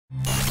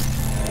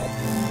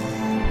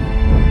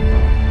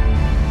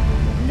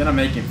gonna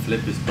make him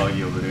flip his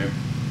buggy over here.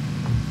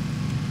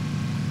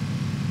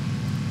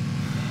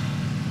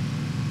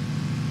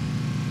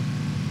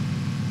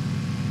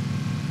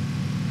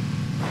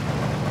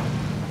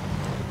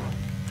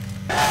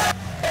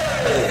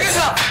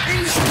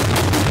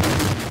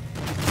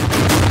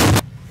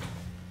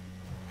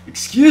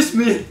 Excuse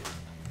me!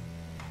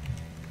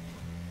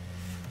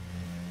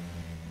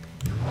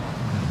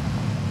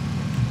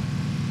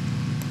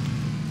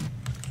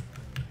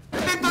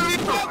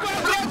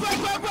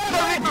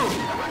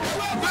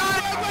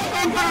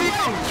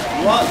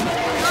 What?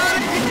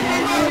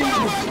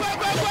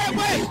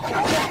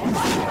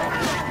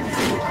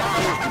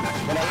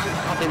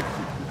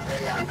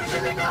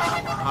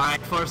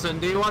 Alright,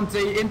 Forsen, do you want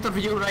the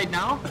interview right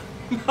now?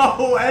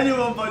 No,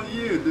 anyone but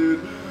you,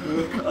 dude.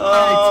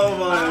 Oh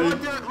my.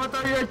 What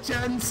are your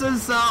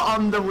chances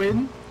on the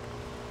win?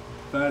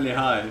 Fairly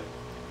high.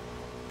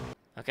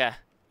 Okay.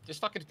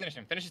 Just fucking finish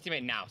him. Finish his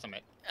teammate now,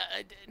 Summit.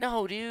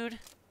 No, dude.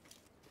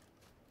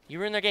 You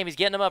ruined their game. He's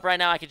getting them up right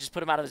now. I could just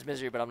put him out of his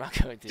misery, but I'm not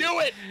going to. Do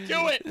it!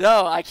 Do it!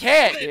 No, I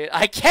can't, dude.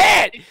 I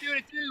can't! Do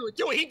it!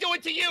 Do it! He'd do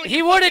it to you!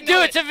 He wouldn't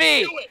do it to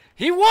me! Do it!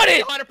 He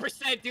wouldn't!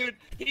 100%, dude!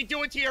 He'd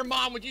do it to your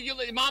mom. Would you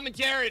Mom and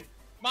Jared?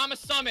 Mama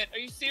Summit. Are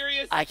you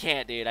serious? I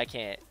can't, dude. I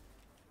can't.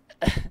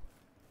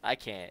 I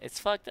can't. It's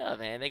fucked up,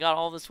 man. They got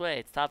all this way.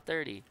 It's top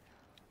 30.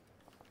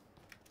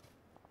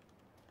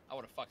 I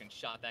would have fucking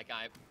shot that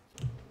guy.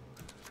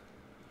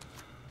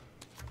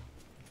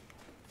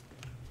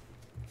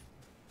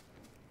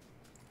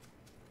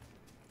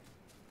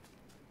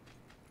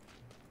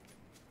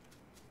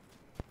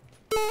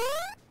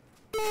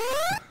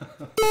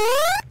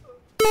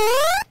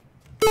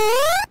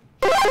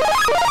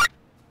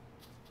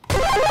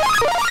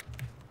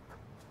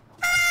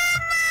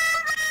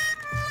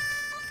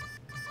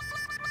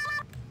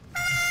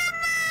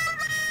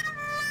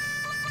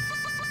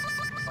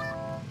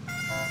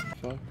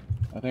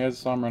 I think I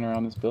just saw him running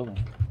around this building.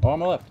 Oh, on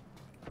my left.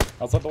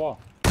 Outside the wall.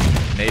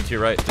 Nade to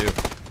your right, too.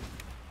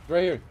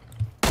 Right here.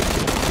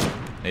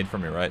 Nade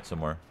from your right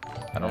somewhere.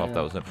 I don't know if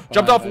that was him. Fine,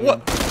 Jumped off of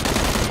what?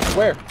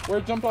 Where?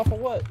 Where jumped off of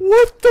what?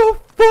 What the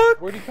fuck?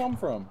 Where'd he come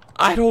from?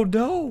 I don't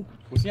know.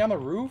 Was he on the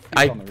roof?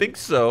 I think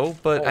so,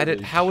 but I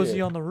didn't. How was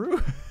he on the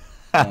roof?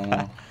 I don't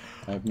know.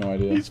 I have no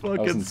idea. He's fucking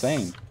that was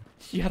insane.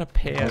 He had a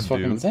pan, That was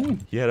fucking dude.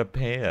 insane. He had a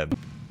pan.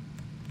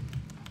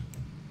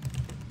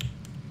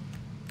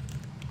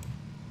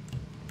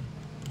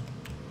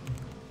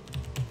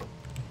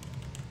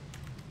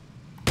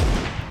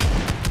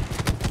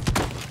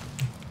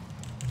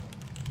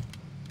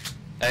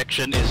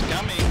 Action is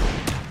coming.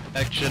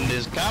 Action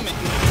is coming.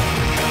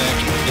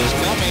 Action is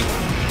coming.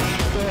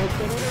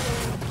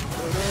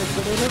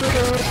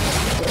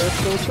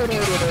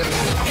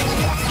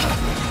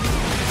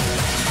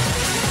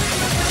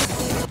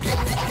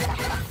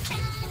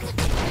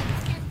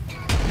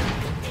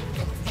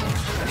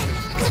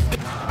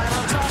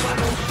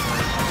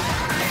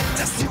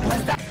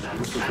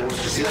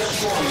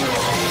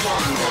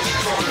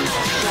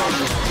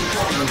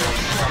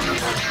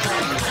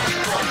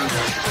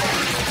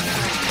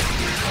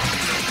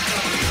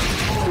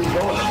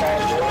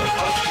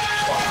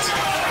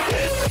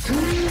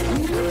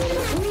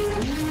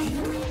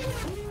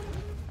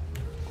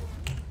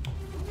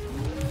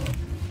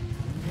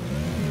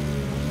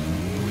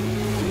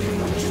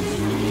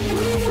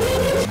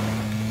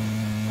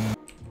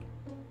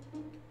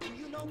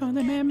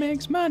 Other man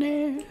makes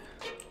money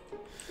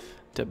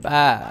to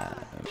buy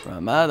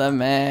from other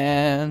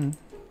man.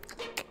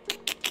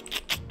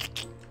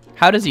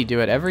 How does he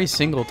do it every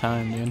single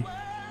time, dude?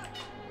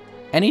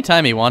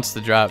 Anytime he wants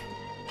to drop.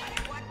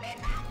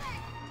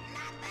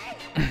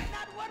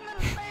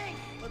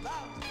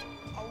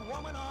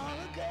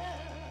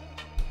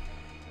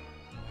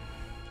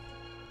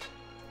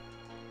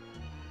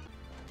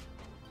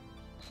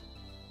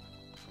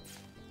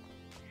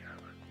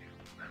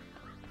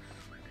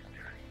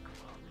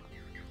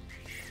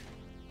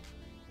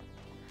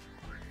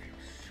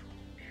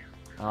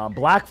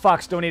 Black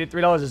Fox donated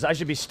 $3. I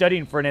should be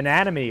studying for an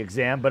anatomy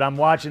exam, but I'm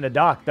watching the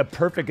doc. The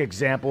perfect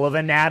example of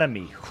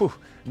anatomy. Whew,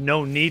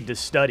 no need to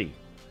study.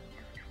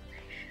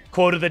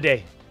 Quote of the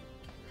day.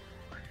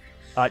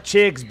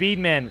 Chigs,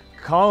 Beadman,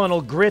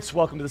 Colonel Grits,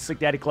 welcome to the Slick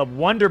Daddy Club.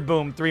 Wonder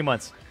Boom, 3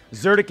 months.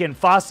 Zertikin,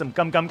 Fossum,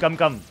 come.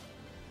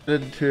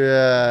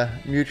 To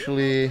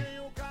mutually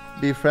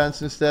be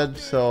friends instead,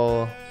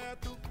 so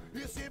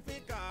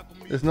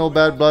there's no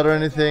bad blood or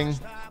anything.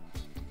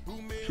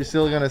 She's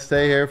still gonna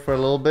stay here for a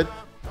little bit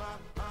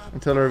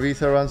until her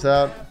visa runs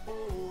out.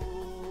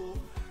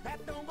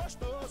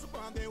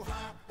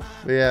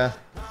 But yeah,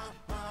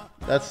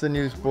 that's the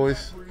news,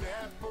 boys.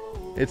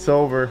 It's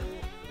over.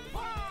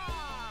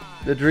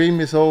 The dream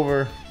is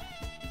over.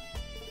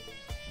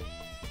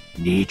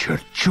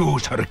 Nature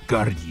chose her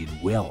guardian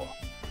well.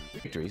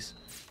 Victories.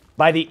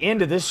 By the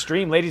end of this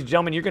stream, ladies and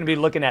gentlemen, you're going to be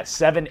looking at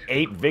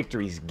 7-8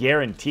 victories,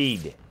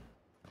 guaranteed.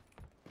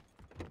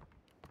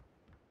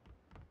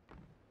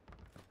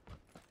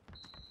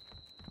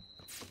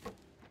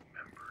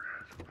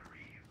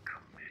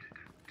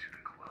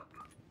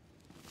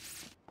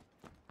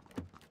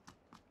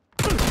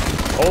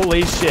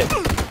 Holy shit.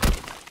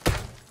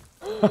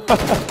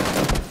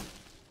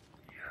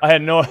 I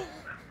had no...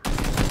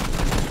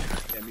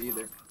 Yeah, me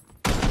either.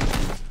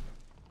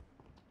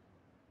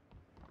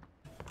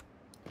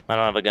 I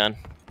don't have a gun.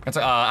 It's,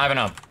 I have an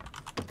up.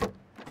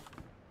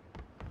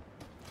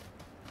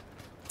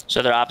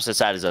 So they're opposite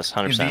side as us,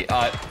 100%.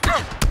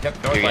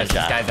 Yep, northwest.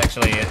 This guy's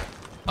actually...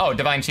 Oh,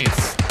 divine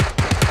cheats.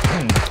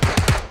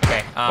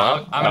 Okay,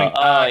 I'm gonna...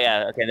 oh,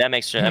 yeah, okay, that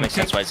makes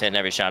sense why he's hitting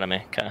every shot at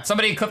me. Okay.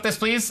 Somebody clip this,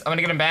 please. I'm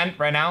gonna get him banned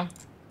right now.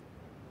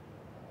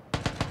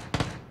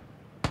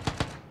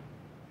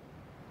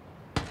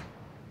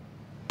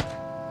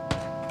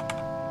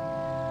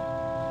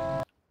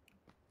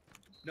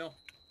 No.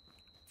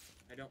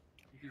 I don't.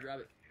 You can grab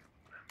it.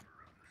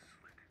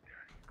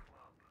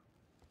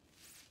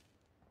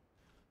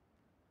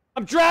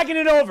 I'm dragging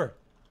it over.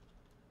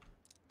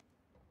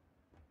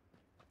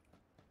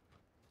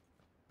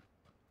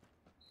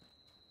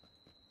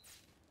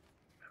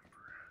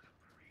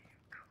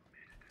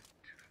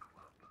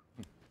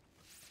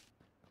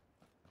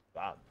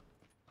 Wow.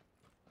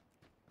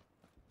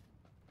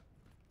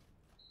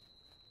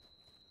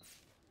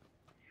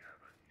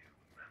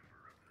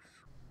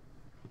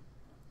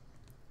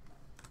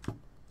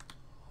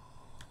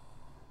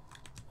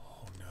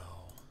 Oh no.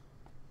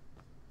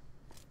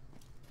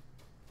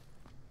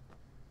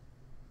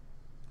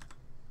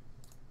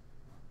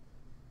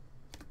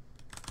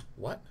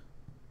 What?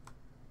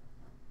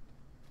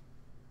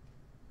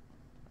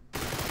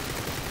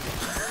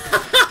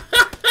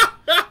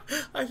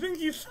 I think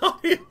he thought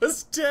he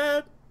was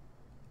dead.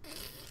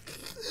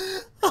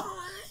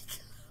 Oh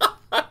my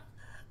god.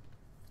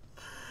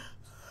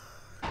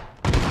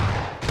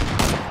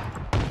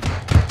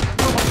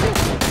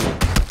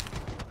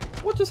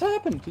 What just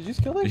happened? Did you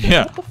just kill that guy?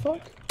 Yeah. What the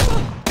fuck?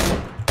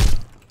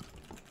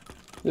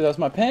 Dude, that's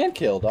my pan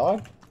kill,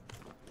 dog.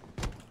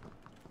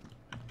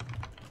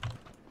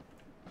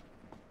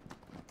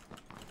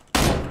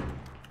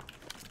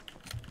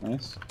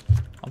 Nice.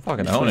 I'm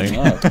fucking owning.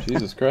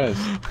 Jesus Christ.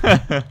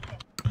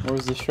 Where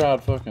was the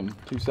Shroud fucking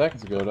 2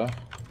 seconds ago, dog?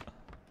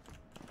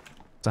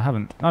 I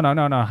haven't. No,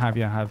 I have.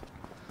 Yeah, I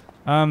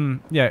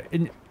have. Yeah,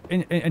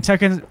 in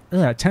seconds,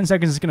 10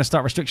 seconds is going to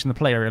start restricting the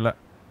play area. Look.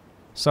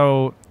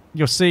 So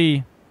you'll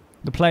see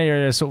the play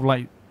area sort of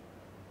like,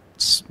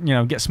 you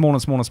know, get smaller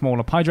and smaller and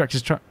smaller. Pydrax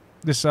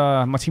is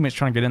my teammate's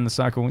trying to get in the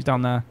circle. He's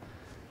down there.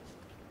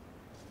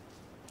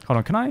 Hold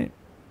on, can I?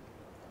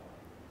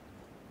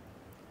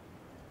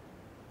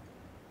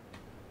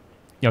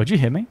 Yo, did you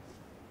hear me?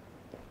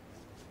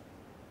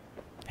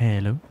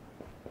 Hello.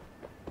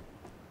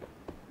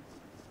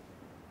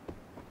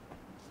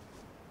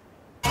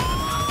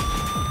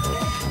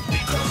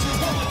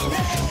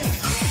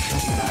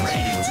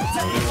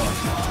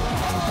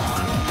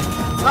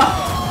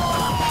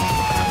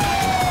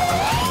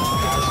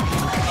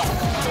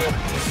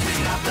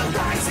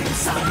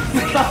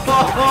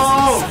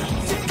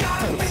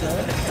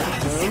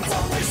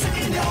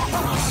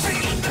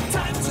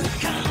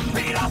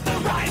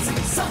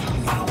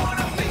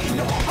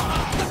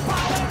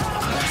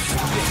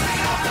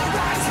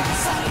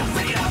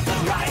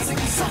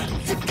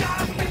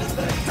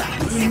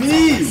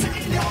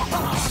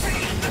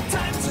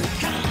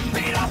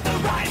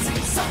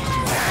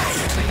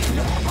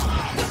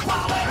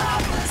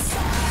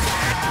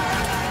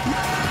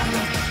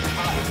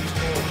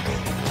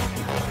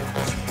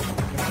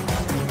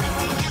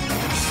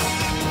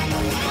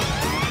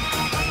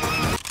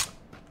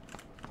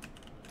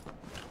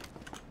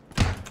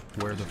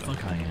 Where the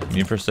fuck I am?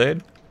 Need first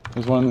aid?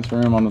 There's one in this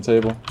room on the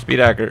table. Speed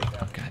hacker.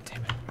 Oh, god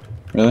damn it.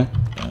 Really?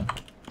 Yeah.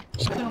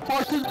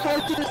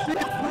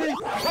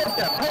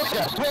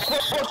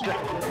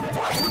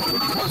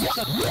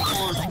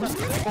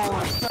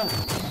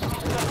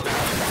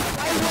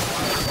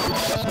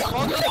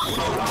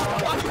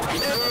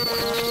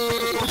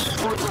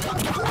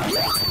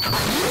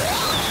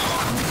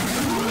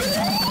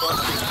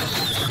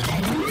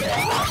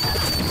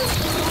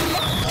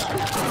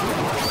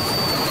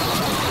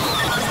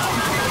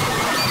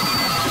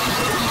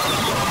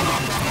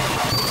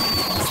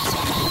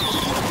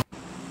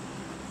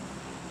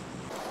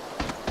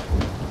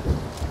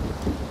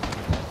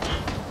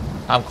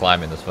 I'm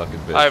climbing this fucking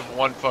bitch. I have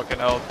 1 fucking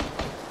health.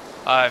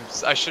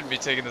 I shouldn't be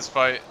taking this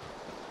fight.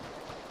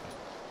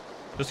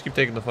 Just keep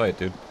taking the fight,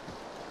 dude.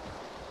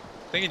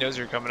 I think he knows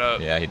you're coming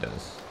up. Yeah, he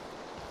does.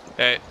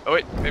 Hey, oh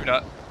wait, maybe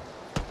not.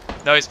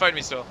 No, he's fighting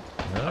me still.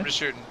 Really? I'm just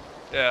shooting.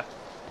 Yeah.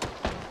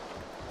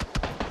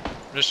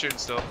 I'm just shooting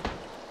still.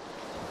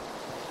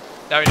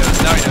 Now he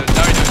knows, now he knows,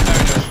 now he knows, now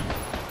he knows.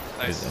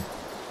 Nice.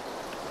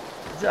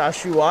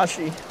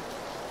 Jashiwashi.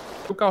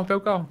 Pega o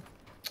carro.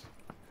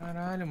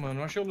 Caralho, mano,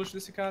 não achei o luxo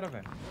desse cara,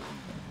 velho.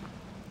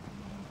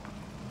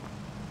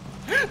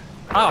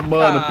 Ah,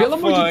 mano, pelo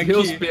amor de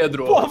Deus,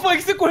 Pedro. Porra,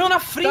 Funk, você correu na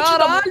frente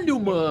Caralho,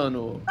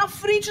 mano. Na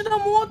frente da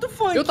moto,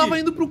 Funk. Eu tava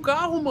indo pro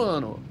carro,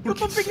 mano. Eu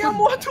peguei a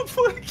moto,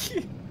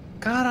 Funk.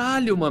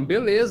 Caralho, mano,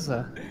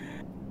 beleza.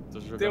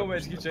 Tem um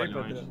Magic Kit aí,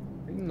 Pedro?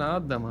 Tem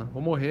nada, mano.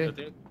 Vou morrer.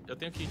 Eu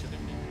tenho kit, eu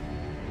tenho kit.